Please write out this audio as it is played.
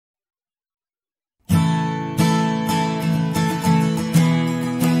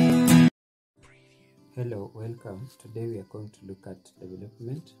Hello, welcome. Today we are going to look at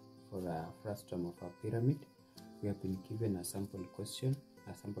development for a frustrum of a pyramid. We have been given a sample question.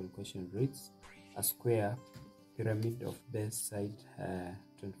 A sample question reads: a square pyramid of base side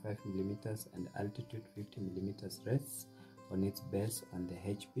 25 millimeters and altitude 50 millimeters rests on its base on the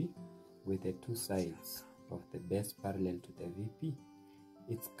HP with the two sides of the base parallel to the VP.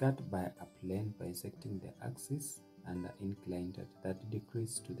 It's cut by a plane bisecting the axis and inclined at 30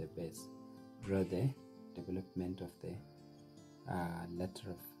 degrees to the base. Draw the development of the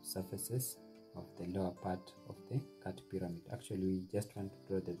lateral surfaces of the lower part of the cut pyramid. Actually, we just want to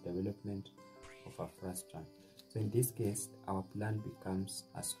draw the development of a frustrum. So in this case, our plan becomes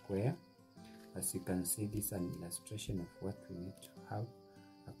a square. As you can see, this is an illustration of what we need to have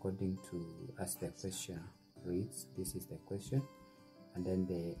according to as the question reads. This is the question, and then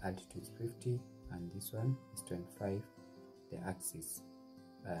the altitude is 50 and this one is 25, the axis,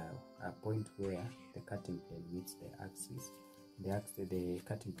 a point where the cutting plane meets the axis. The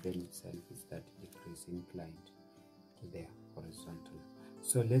cutting plane itself is 30 degrees inclined to the horizontal.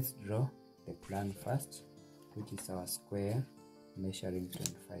 So let's draw the plan first, which is our square measuring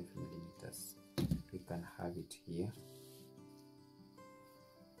 25 millimeters. We can have it here.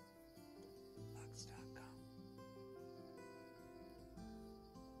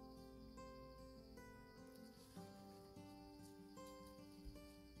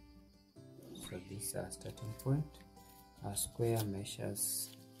 So this is our starting point. Our square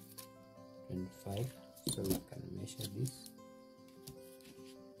measures 25, so we can measure this.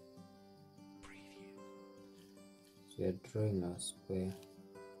 So we are drawing our square.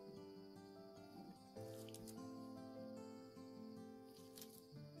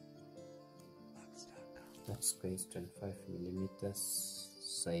 That square is 25 millimeters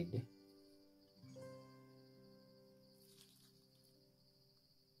side.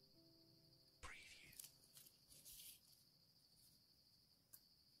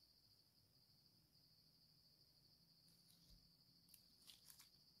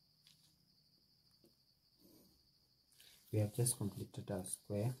 We have just completed our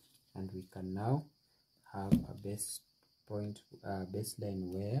square, and we can now have a base point,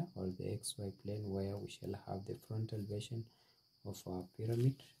 baseline where, or the XY plane where we shall have the frontal version of our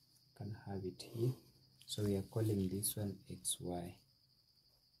pyramid. We can have it here. So we are calling this one XY.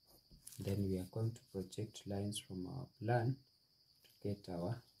 Then we are going to project lines from our plan to get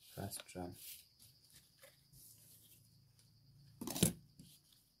our frustrum.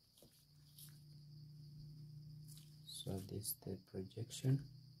 So this is the projection.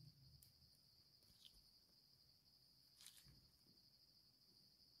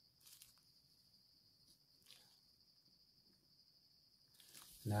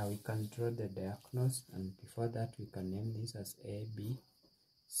 Now we can draw the diagonals, and before that we can name this as A, B,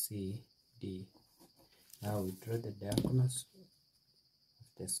 C, D. Now we draw the diagonals of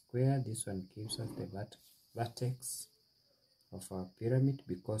the square. This one gives us the vertex of our pyramid.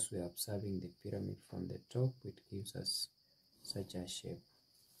 Because we are observing the pyramid from the top, it gives us such a shape.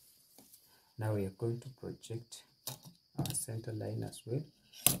 Now we are going to project our center line as well,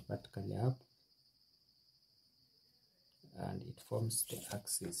 vertically up, and it forms the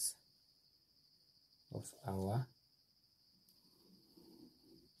axis of our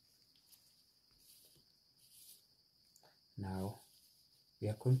now we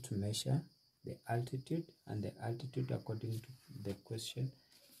are going to measure the altitude, and the altitude according to the question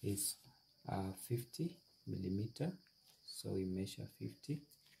is 50 millimeter. So we measure 50.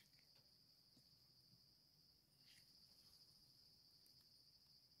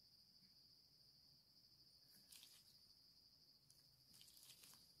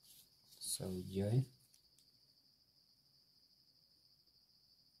 So we join.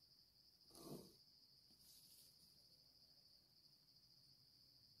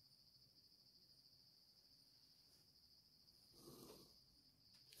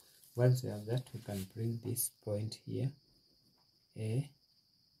 Once we have that, we can bring this point here, A,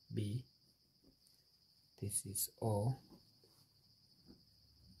 B, this is O,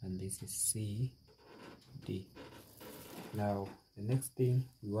 and this is C, D. Now the next thing,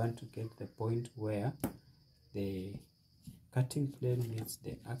 we want to get the point where the cutting plane meets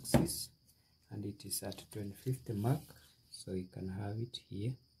the axis, and it is at 25th mark, so you can have it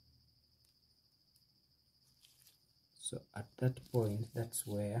here. So at that point, that's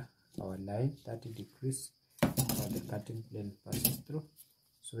where our line 30 degrees for the cutting plane passes through.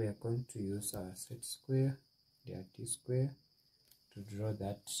 So we are going to use our set square, the T square, to draw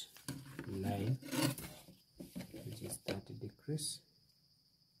that line, which is 30 degrees.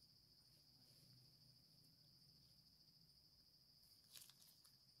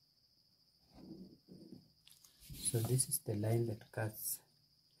 So this is the line that cuts.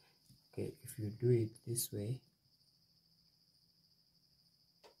 Okay, if you do it this way,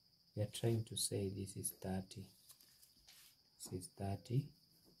 you're trying to say this is 30. This is 30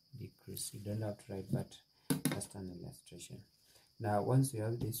 degrees. You don't have to write, but just an illustration. Now, once you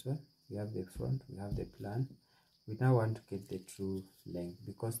have this one, we have the front, we have the plan. We now want to get the true length,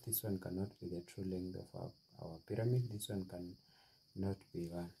 because this one cannot be the true length of our pyramid. This one cannot be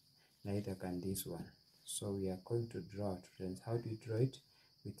 1. Neither can this one. So we are going to draw a length. How do we draw it?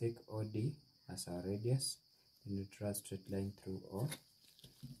 We take OD as our radius, then we draw a straight line through O,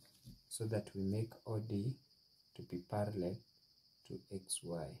 so that we make OD to be parallel to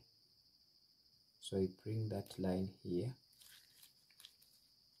XY. So we bring that line here,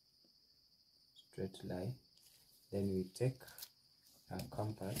 straight line. Then we take our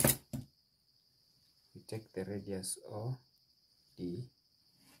compass, we take the radius OD,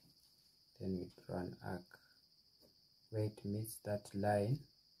 then we draw an arc. Where it meets that line,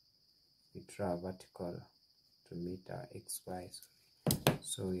 we draw a vertical to meet our XY.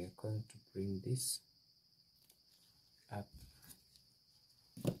 So we are going to bring this up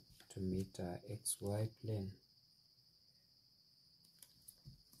to meet our XY plane.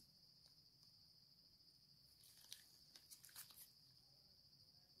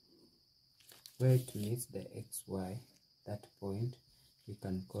 Where it meets the XY, that point, we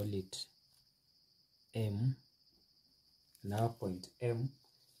can call it M. Now point M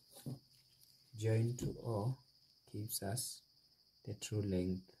joined to O gives us the true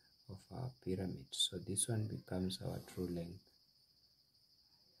length of our pyramid. So this one becomes our true length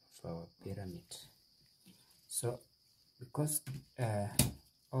of our pyramid. So because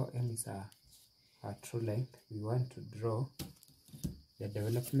OM is our true length, we want to draw the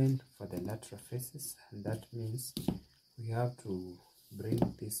development for the lateral faces, and that means we have to bring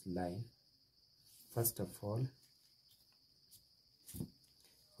this line. First of all,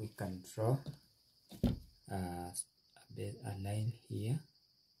 we can draw a line here,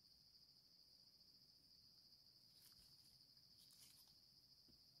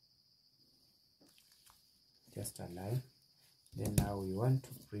 just a line. Then now we want to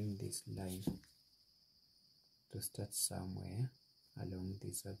bring this line to start somewhere along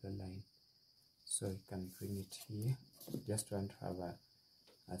this other line, so we can bring it here. Just want to have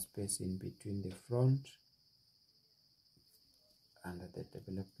a space in between the front and the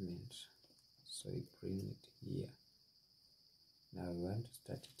development, so we bring it here. Now we want to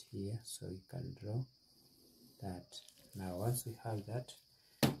start it here, so we can draw that. Now once we have that,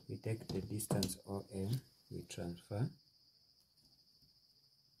 we take the distance OM, we transfer.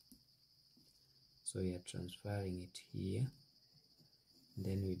 So we are transferring it here,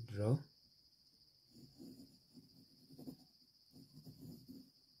 then we draw.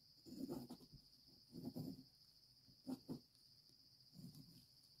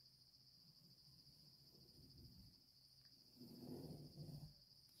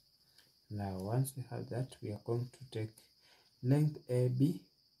 Now once we have that, we are going to take length AB,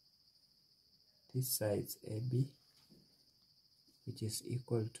 this side's AB, which is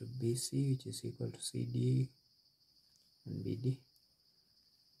equal to BC, which is equal to CD and BD.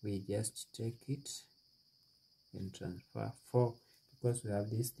 We just take it and transfer 4, because we have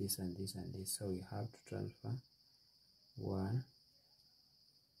this, this and this and this, so we have to transfer 1,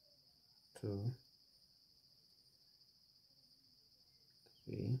 2,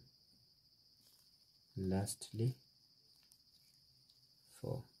 3, lastly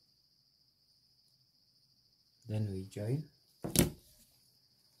 4. Then we join.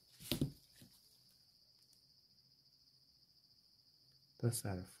 Those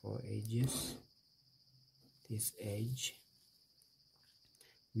are 4 edges. This edge,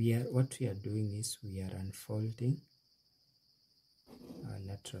 what we are doing is we are unfolding our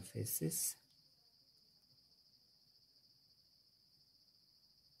lateral faces.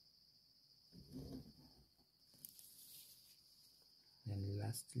 And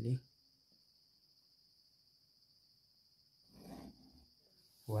lastly,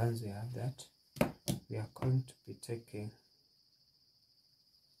 once we have that, we are going to be taking,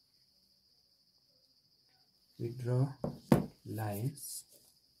 we draw lines,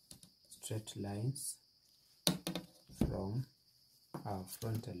 straight lines from our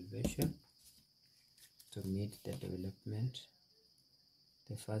front elevation to meet the development.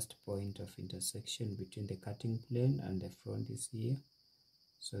 The first point of intersection between the cutting plane and the front is here,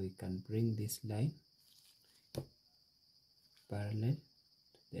 so we can bring this line parallel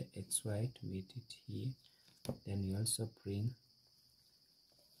to the XY to meet it here. Then we also bring,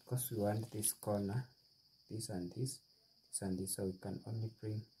 because we want this corner, this and this, this and this, so we can only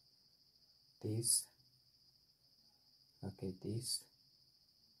bring this Okay, this.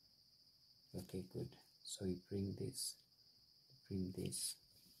 Okay, good. So we bring this.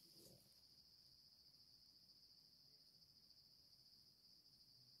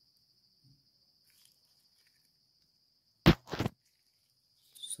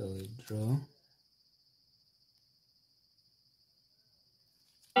 So we draw.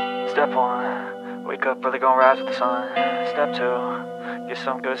 Step 1, wake up early, gonna rise with the sun. Step 2, get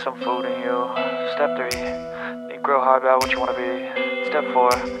some good, some food in you. Step 3, think real hard about what you wanna be. Step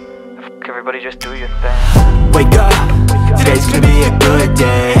 4, fuck everybody, just do your thing. Wake up, today's gonna be a good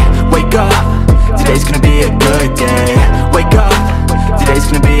day. Wake up, today's gonna be a good day. Wake up, today's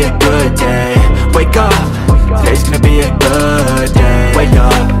gonna be a good day. Wake up, today's gonna be a good day. Wake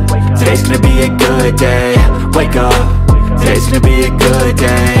up, today's gonna be a good day. Wake up, today's gonna be a good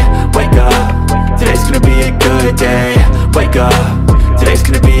day. Wake up, today's gonna be a good day. Wake up, today's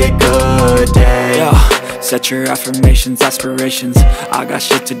gonna be a good day. Yo, set your affirmations, aspirations. I got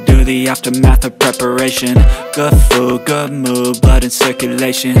shit to do, the aftermath of preparation. Good food, good mood, blood in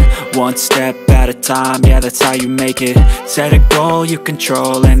circulation. One step at a time, yeah, that's how you make it. Set a goal you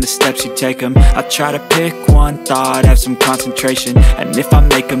control and the steps you take them. I try to pick one thought, have some concentration. And if I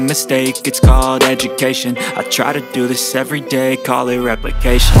make a mistake, it's called education. I try to do this every day, call it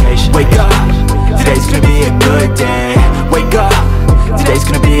replication. Wake up, today's gonna be a good day. Wake up, today's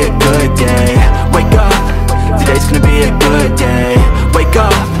gonna be a good day. Wake up, today's gonna be a good day. Wake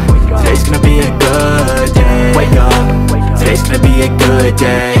up, today's gonna be a good day. Wake up, today's gonna be a good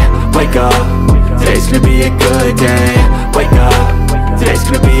day. Wake up, today's gonna be a good day. Wake up, today's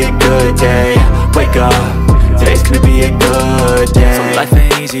gonna be a good day. Wake up, today's gonna be a good day. So life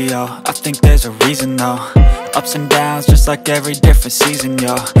ain't easy, yo, I think there's a reason though. Ups and downs, just like every different season,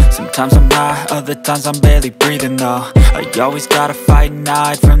 yo. Sometimes I'm high, other times I'm barely breathing, though. I always gotta fight and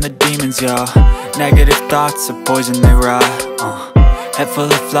hide from the demons, yo. Negative thoughts are poison, they rot. Head full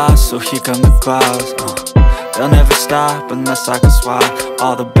of flies, so here come the clouds. They'll never stop unless I can swap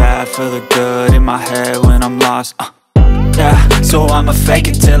all the bad for the good in my head when I'm lost. Yeah, so I'ma fake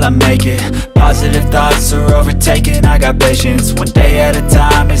it till I make it. Positive thoughts are overtaken, I got patience. One day at a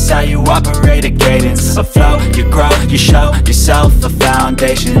time is how you operate a cadence. A flow, you grow, you show yourself a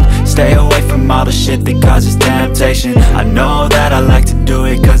foundation. Stay away from all the shit that causes temptation. I know that I like to do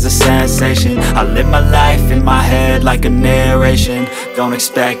it cause it's sensation. I live my life in my head like a narration. Don't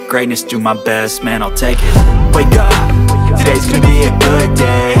expect greatness, do my best, man, I'll take it. Wake up, today's gonna be a good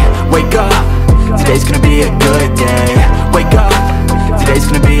day. Wake up, today's gonna be a good day. Wake up, today's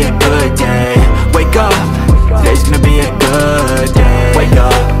gonna be a good day. Wake up, today's gonna be a good day. Wake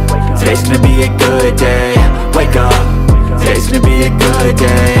up, today's gonna be a good day. Wake up, today's gonna be a good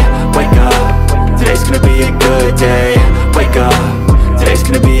day. Wake up, today's gonna be a good day. Wake up, today's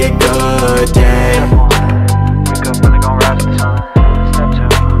gonna be a good day.